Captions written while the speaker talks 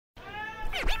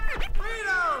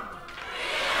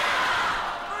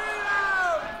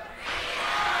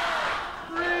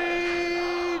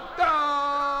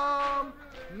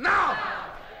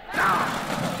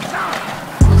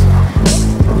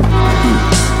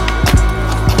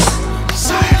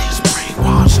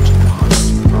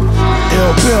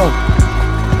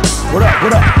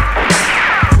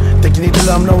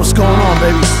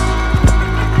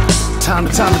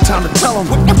time to tell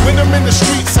them. When I'm in the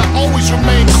streets, I always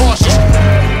remain cautious.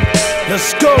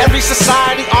 Let's go. Every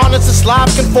society honors its live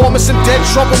conformists and dead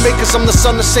troublemakers. I'm the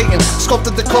son of Satan,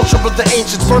 sculpted the culture of the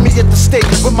ancients. Burn me at the stake,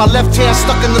 with my left hand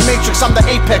stuck in the matrix. I'm the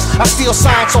apex, I steal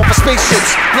science off of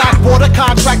spaceships. Blackwater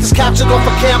contractors captured off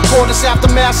of camcorders.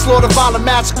 Aftermath, slaughter, violent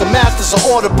massacre. Masters of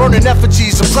order, burning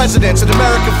effigies of presidents and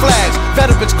American flags.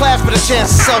 Veterans clash for the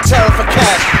chance to sell terror for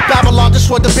cash. Babylon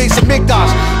destroyed the base of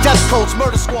Migdosh. Death codes,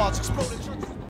 murder squads.